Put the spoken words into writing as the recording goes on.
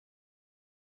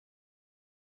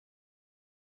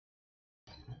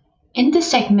In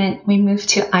this segment, we move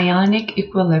to ionic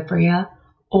equilibria,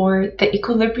 or the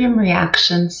equilibrium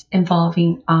reactions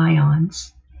involving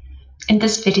ions. In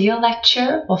this video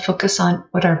lecture, we'll focus on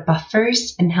what are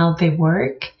buffers and how they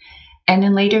work, and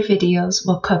in later videos,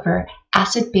 we'll cover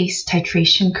acid-base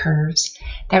titration curves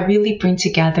that really bring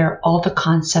together all the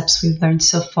concepts we've learned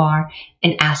so far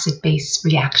in acid-base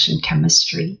reaction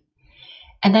chemistry.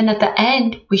 And then at the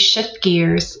end, we shift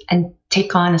gears and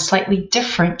take on a slightly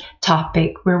different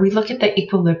topic where we look at the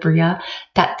equilibria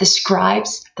that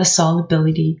describes the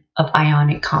solubility of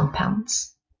ionic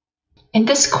compounds. In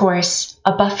this course,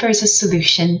 a buffer is a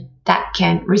solution that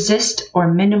can resist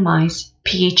or minimize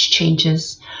pH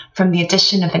changes from the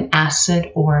addition of an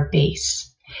acid or a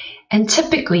base. And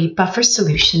typically, buffer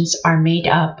solutions are made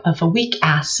up of a weak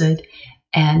acid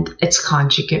and its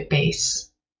conjugate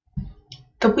base.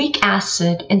 The weak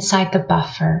acid inside the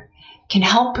buffer can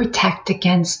help protect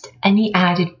against any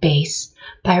added base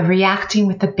by reacting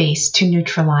with the base to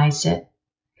neutralize it.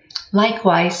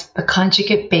 Likewise, the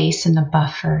conjugate base in the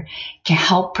buffer can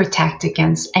help protect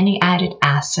against any added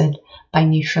acid by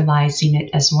neutralizing it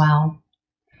as well.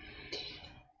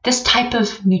 This type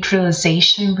of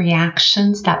neutralization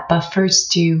reactions that buffers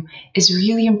do is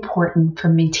really important for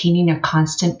maintaining a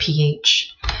constant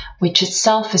pH, which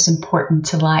itself is important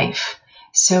to life.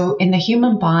 So in the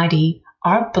human body,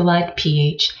 our blood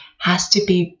pH has to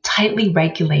be tightly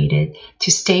regulated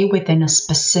to stay within a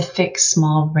specific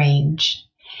small range.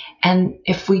 And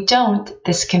if we don't,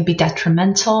 this can be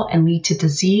detrimental and lead to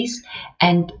disease,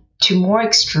 and to more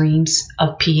extremes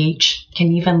of pH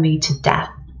can even lead to death.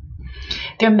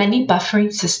 There are many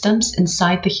buffering systems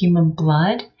inside the human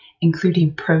blood,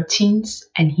 including proteins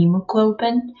and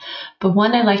hemoglobin, but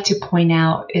one I like to point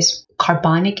out is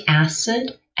carbonic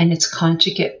acid and its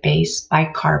conjugate base,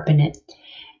 bicarbonate.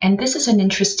 And this is an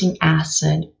interesting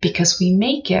acid because we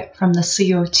make it from the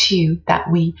CO2 that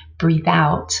we breathe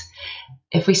out.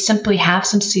 If we simply have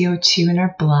some CO2 in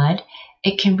our blood,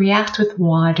 it can react with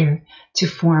water to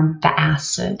form the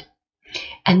acid.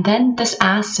 And then this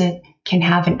acid can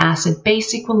have an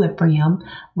acid-base equilibrium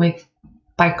with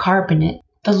bicarbonate.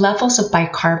 The levels of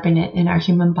bicarbonate in our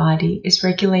human body is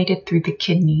regulated through the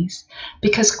kidneys.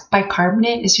 Because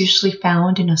bicarbonate is usually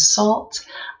found in a salt,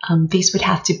 these would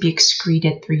have to be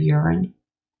excreted through urine.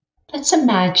 Let's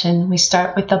imagine we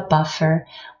start with a buffer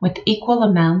with equal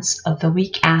amounts of the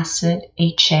weak acid,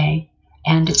 HA,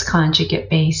 and its conjugate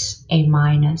base, A-.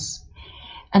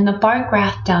 And the bar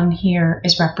graph down here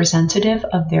is representative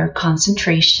of their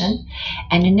concentration,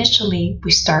 and initially we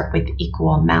start with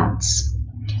equal amounts.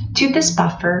 To this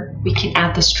buffer, we can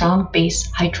add the strong base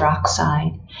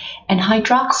hydroxide, and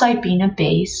hydroxide being a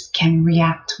base can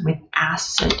react with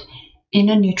acid in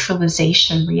a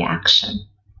neutralization reaction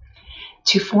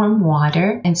to form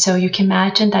water. And so you can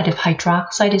imagine that if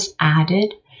hydroxide is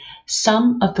added,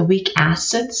 some of the weak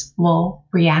acids will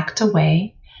react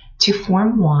away to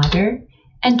form water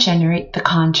and generate the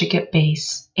conjugate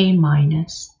base, A-.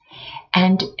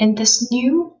 And in this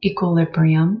new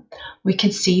equilibrium, we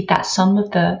can see that some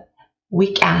of the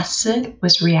weak acid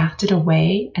was reacted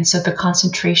away, and so the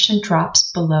concentration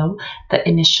drops below the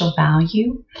initial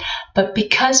value. But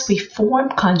because we form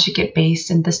conjugate base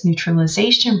in this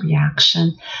neutralization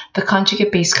reaction, the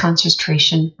conjugate base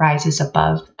concentration rises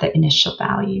above the initial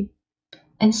value.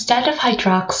 Instead of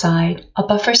hydroxide, a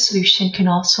buffer solution can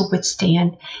also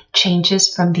withstand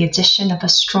changes from the addition of a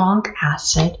strong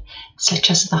acid,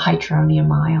 such as the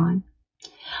hydronium ion.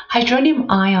 Hydronium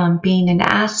ion, being an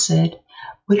acid,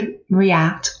 would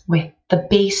react with the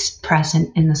base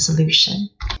present in the solution.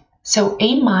 So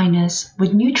A-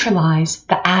 would neutralize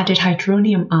the added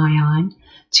hydronium ion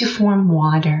to form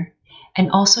water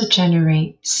and also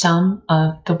generate some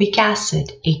of the weak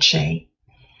acid, HA.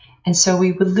 And so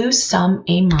we would lose some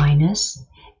A-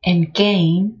 and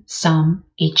gain some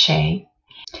HA.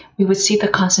 We would see the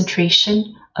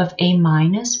concentration of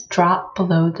A- drop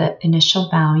below the initial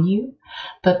value,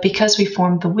 but because we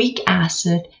formed the weak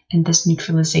acid in this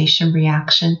neutralization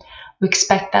reaction, we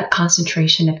expect that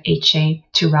concentration of HA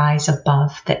to rise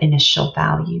above the initial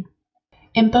value.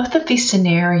 In both of these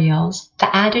scenarios,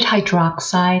 the added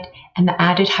hydroxide and the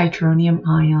added hydronium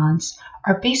ions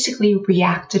are basically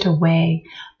reacted away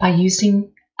by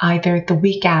using either the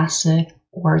weak acid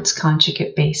or its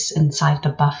conjugate base inside the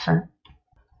buffer.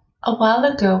 A while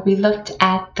ago, we looked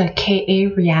at the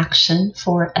Ka reaction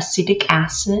for acetic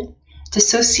acid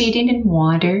dissociating in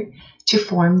water to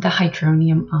form the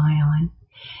hydronium ion.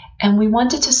 And we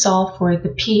wanted to solve for the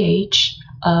pH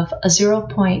of a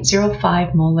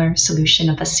 0.05 molar solution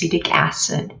of acetic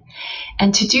acid.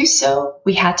 And to do so,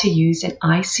 we had to use an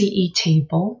ICE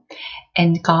table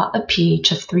and got a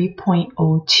pH of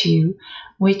 3.02,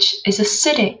 which is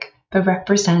acidic but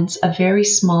represents a very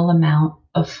small amount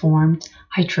of formed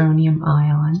hydronium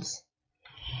ions.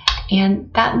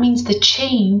 And that means the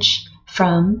change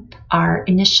from our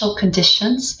initial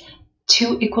conditions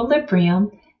to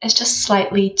equilibrium is just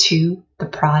slightly to the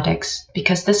products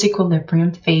because this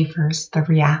equilibrium favors the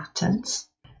reactants.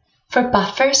 For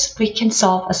buffers, we can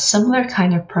solve a similar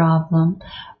kind of problem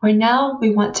where now we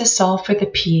want to solve for the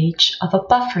pH of a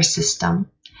buffer system.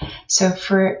 So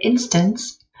for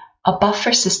instance, a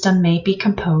buffer system may be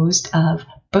composed of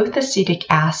both acetic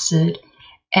acid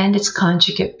and its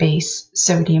conjugate base,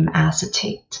 sodium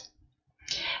acetate.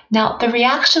 Now, the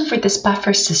reaction for this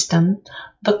buffer system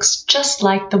looks just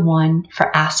like the one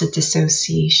for acid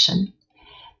dissociation.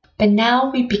 But now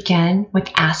we begin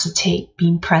with acetate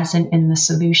being present in the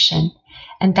solution,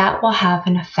 and that will have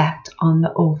an effect on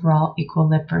the overall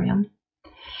equilibrium.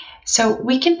 So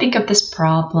we can think of this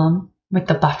problem with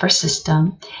the buffer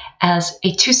system as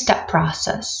a two-step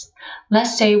process.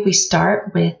 Let's say we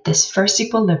start with this first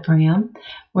equilibrium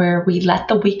where we let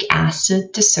the weak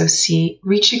acid dissociate,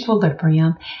 reach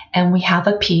equilibrium, and we have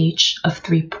a pH of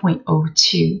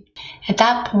 3.02. At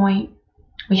that point,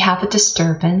 we have a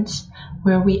disturbance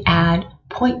where we add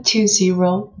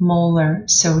 0.20 molar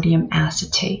sodium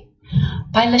acetate.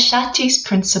 By Le Chatier's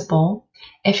principle,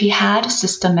 if you had a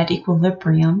system at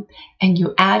equilibrium and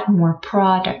you add more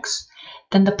products,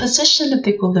 then the position of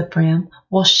the equilibrium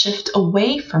will shift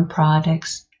away from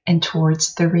products and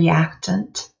towards the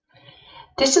reactant.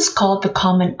 This is called the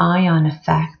common ion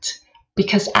effect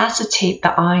because acetate,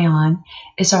 the ion,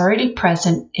 is already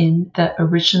present in the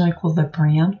original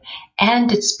equilibrium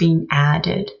and it's being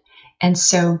added. And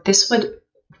so this would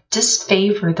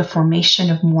disfavor the formation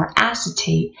of more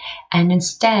acetate and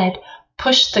instead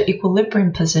push the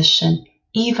equilibrium position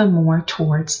even more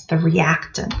towards the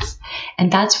reactants.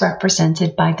 And that's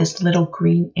represented by this little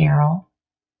green arrow.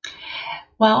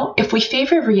 Well, if we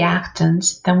favor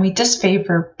reactants, then we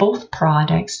disfavor both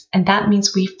products, and that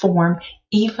means we form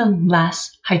even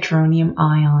less hydronium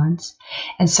ions.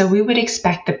 And so we would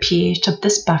expect the pH of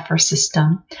this buffer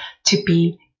system to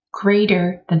be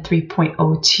greater than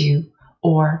 3.02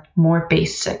 or more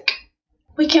basic.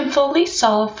 We can fully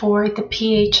solve for the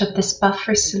pH of this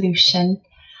buffer solution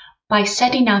by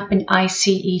setting up an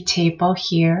ICE table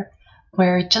here,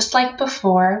 where just like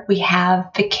before, we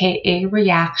have the Ka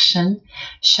reaction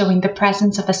showing the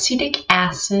presence of acetic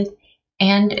acid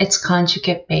and its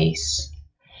conjugate base.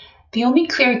 The only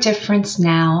clear difference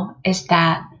now is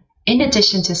that in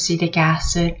addition to acetic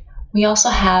acid, we also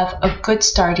have a good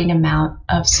starting amount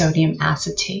of sodium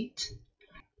acetate.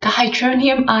 The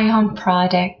hydronium ion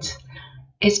product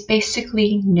is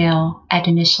basically nil at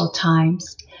initial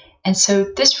times. And so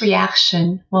this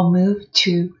reaction will move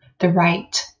to the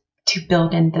right to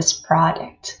build in this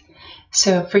product.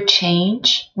 So for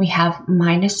change, we have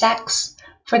minus X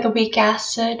for the weak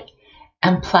acid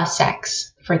and plus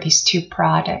X for these two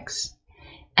products.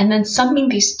 And then summing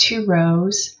these two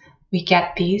rows, we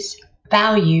get these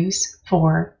values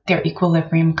for their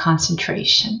equilibrium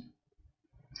concentration.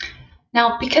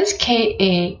 Now, because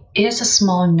Ka is a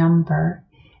small number,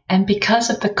 and because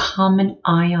of the common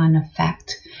ion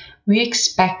effect, we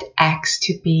expect X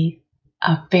to be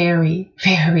a very,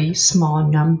 very small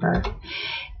number.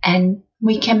 And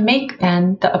we can make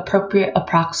then the appropriate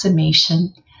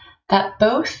approximation that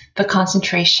both the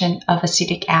concentration of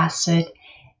acetic acid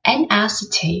and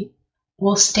acetate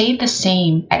will stay the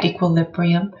same at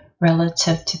equilibrium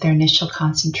relative to their initial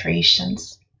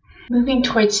concentrations. Moving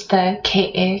towards the Ka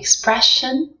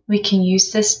expression, we can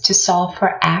use this to solve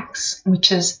for X,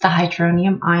 which is the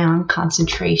hydronium ion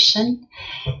concentration.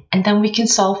 And then we can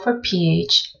solve for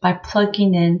pH by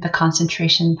plugging in the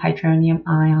concentration of hydronium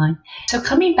ion. So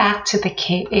coming back to the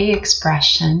Ka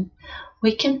expression,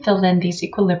 we can fill in these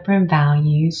equilibrium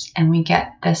values and we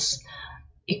get this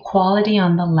equality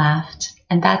on the left,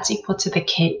 and that's equal to the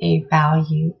Ka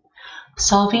value.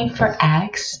 Solving for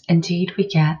X, indeed we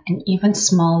get an even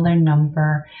smaller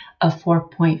number of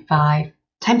 4.5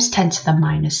 times 10 to the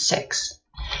minus 6.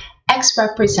 X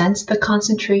represents the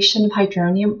concentration of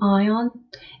hydronium ion.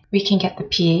 We can get the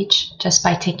pH just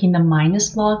by taking the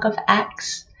minus log of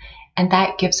X, and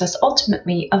that gives us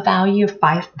ultimately a value of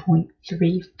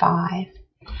 5.35.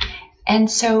 And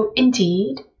so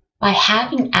indeed, by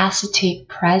having acetate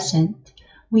present,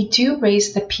 we do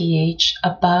raise the pH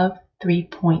above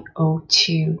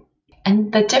 3.02.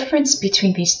 And the difference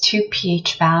between these two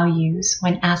pH values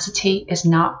when acetate is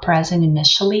not present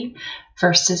initially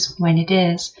versus when it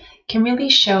is can really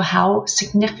show how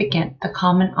significant the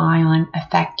common ion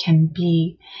effect can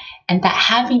be, and that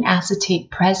having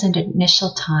acetate present at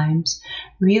initial times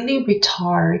really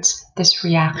retards this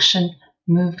reaction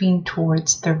moving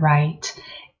towards the right,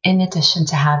 in addition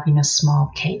to having a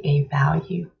small Ka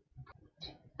value.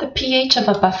 The pH of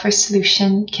a buffer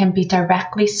solution can be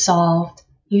directly solved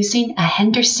using a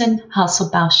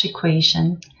Henderson-Hasselbalch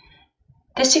equation.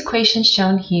 This equation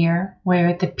shown here,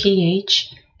 where the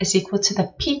pH is equal to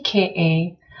the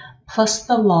pKa plus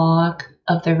the log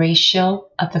of the ratio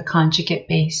of the conjugate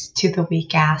base to the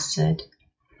weak acid.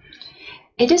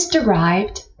 It is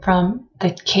derived from the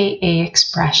Ka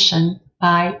expression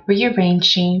by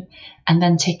rearranging and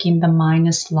then taking the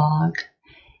minus log.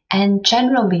 And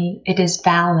generally, it is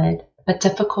valid but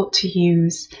difficult to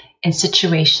use in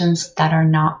situations that are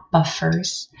not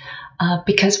buffers,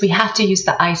 because we have to use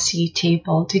the IC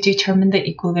table to determine the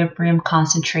equilibrium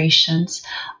concentrations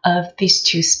of these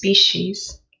two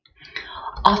species.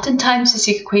 Oftentimes, this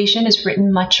equation is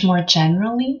written much more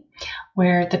generally,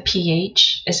 where the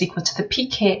pH is equal to the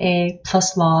pKa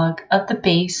plus log of the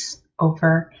base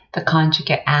over the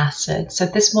conjugate acid. So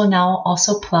this will now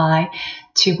also apply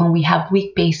to when we have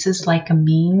weak bases like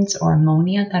amines or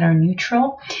ammonia that are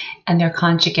neutral, and their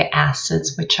conjugate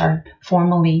acids, which are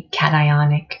formally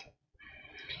cationic.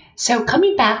 So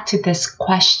coming back to this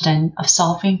question of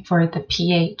solving for the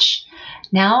pH,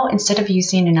 now instead of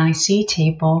using an IC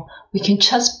table, we can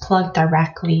just plug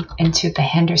directly into the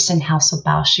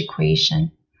Henderson-Hasselbalch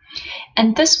equation.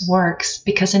 And this works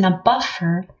because in a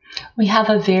buffer, we have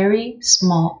a very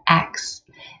small x,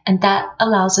 and that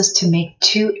allows us to make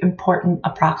two important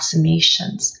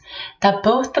approximations, that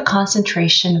both the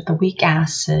concentration of the weak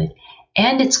acid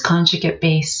and its conjugate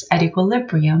base at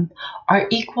equilibrium are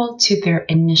equal to their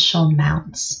initial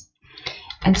amounts.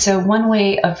 And so one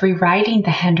way of rewriting the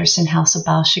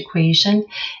Henderson-Hasselbalch equation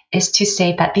is to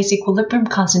say that these equilibrium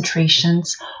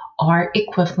concentrations are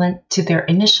equivalent to their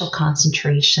initial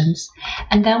concentrations,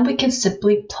 and then we can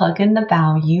simply plug in the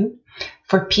value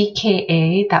for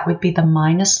pKa, that would be the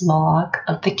minus log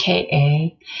of the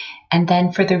Ka, and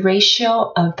then for the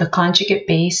ratio of the conjugate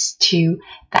base to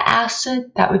the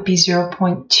acid, that would be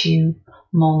 0.2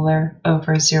 molar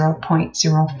over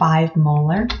 0.05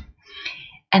 molar.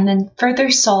 And then further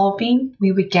solving,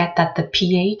 we would get that the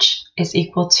pH is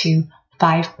equal to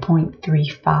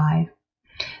 5.35.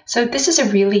 So this is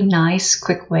a really nice,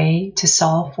 quick way to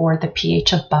solve for the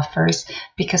pH of buffers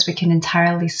because we can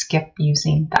entirely skip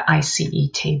using the ICE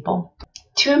table.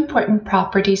 Two important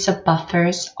properties of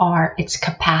buffers are its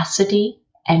capacity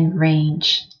and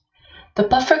range. The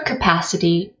buffer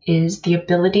capacity is the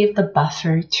ability of the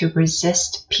buffer to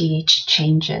resist pH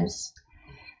changes.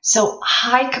 So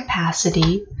high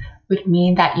capacity would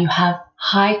mean that you have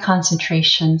high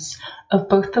concentrations of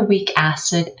both the weak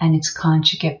acid and its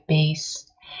conjugate base.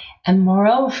 And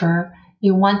moreover,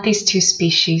 you want these two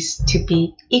species to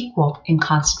be equal in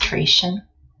concentration.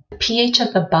 The pH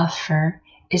of the buffer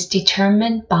is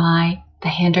determined by the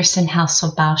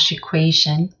Henderson-Hasselbalch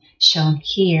equation shown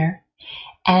here.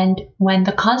 And when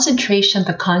the concentration of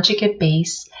the conjugate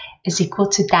base is equal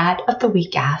to that of the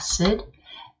weak acid,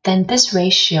 then this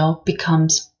ratio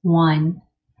becomes 1.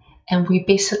 And we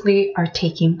basically are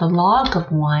taking the log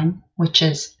of 1, which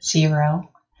is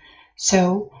 0.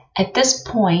 So at this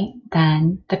point,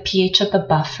 then, the pH of the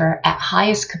buffer at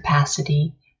highest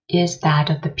capacity is that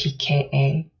of the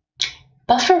pKa.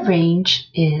 Buffer range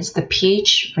is the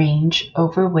pH range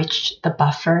over which the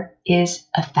buffer is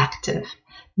effective,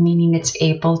 meaning it's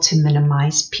able to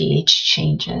minimize pH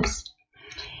changes.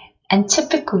 And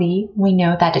typically, we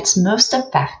know that it's most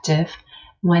effective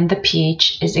when the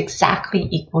pH is exactly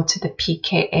equal to the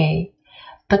pKa,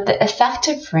 but the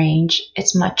effective range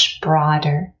is much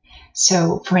broader.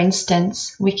 So, for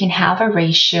instance, we can have a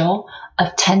ratio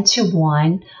of 10 to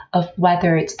 1 of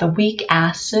whether it's the weak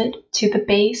acid to the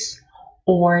base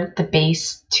or the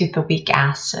base to the weak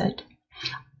acid.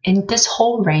 In this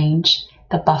whole range,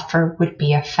 the buffer would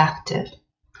be effective.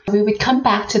 We would come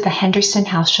back to the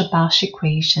Henderson-Hasselbalch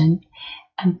equation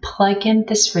and plug in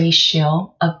this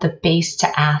ratio of the base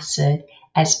to acid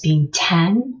as being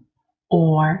 10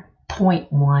 or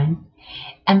 0.1.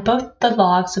 And both the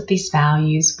logs of these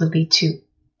values would lead to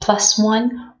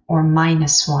 +1 or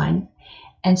 -1.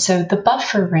 And so the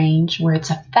buffer range where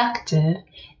it's effective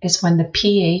is when the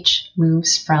pH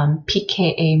moves from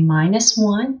pKa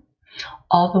 -1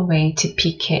 all the way to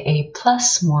pKa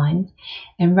 +1.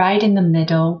 And right in the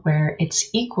middle where it's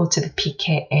equal to the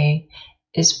pKa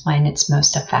is when it's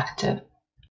most effective.